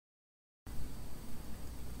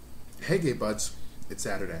Hey gay buds, it's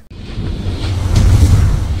Saturday.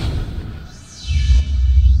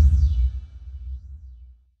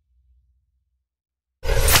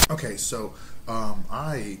 Okay, so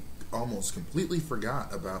I almost completely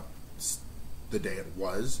forgot about the day it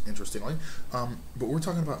was, interestingly. But we're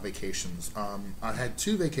talking about vacations. I had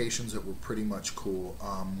two vacations that were pretty much cool.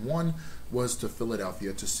 One was to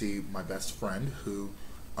Philadelphia to see my best friend who'd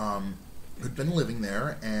been living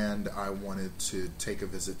there, and I wanted to take a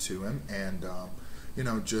visit to him and,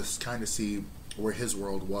 just kind of see where his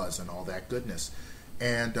world was and all that goodness.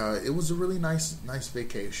 And it was a really nice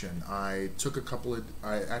vacation. I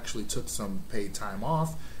actually took some paid time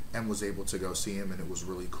off and was able to go see him, and it was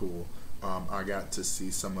really cool. I got to see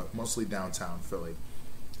mostly downtown Philly.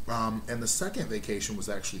 And the second vacation was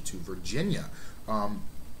actually to Virginia.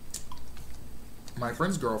 My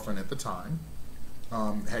friend's girlfriend at the time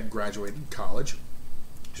had graduated college.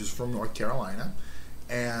 She was from North Carolina.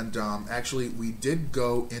 And actually, we did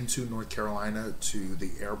go into North Carolina to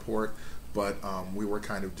the airport, but we were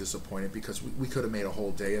kind of disappointed because we could have made a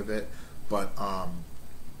whole day of it. But,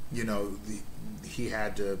 he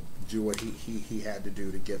had to do what he had to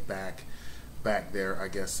do to get back there. I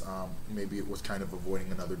guess maybe it was kind of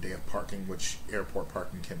avoiding another day of parking, which airport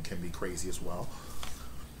parking can be crazy as well.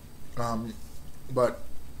 But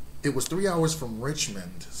it was 3 hours from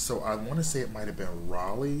Richmond, so I want to say it might have been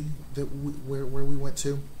Raleigh where we went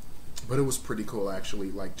to. But it was pretty cool,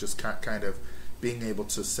 actually, like just kind of being able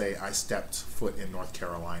to say I stepped foot in North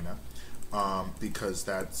Carolina, because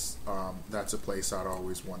that's a place I'd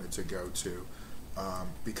always wanted to go to,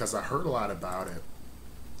 because I heard a lot about it.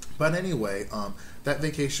 But anyway, that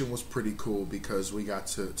vacation was pretty cool because we got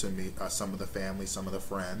to meet some of the family, some of the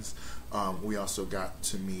friends. We also got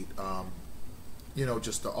to meet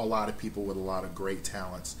just a lot of people with a lot of great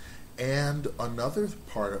talents. And another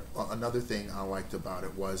thing I liked about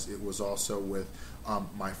it was also with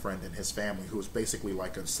my friend and his family, who was basically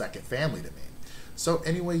like a second family to me. So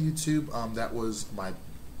anyway, YouTube,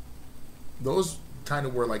 those kind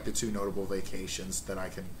of were like the two notable vacations that I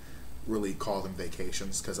can really call them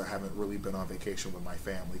vacations, because I haven't really been on vacation with my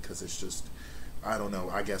family, because it's just, I don't know,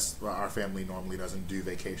 I guess our family normally doesn't do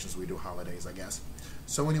vacations, we do holidays, I guess.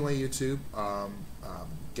 So anyway, YouTube,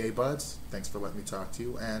 gay buds, thanks for letting me talk to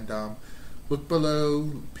you, and look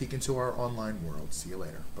below, peek into our online world. See you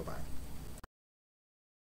later. Bye-bye.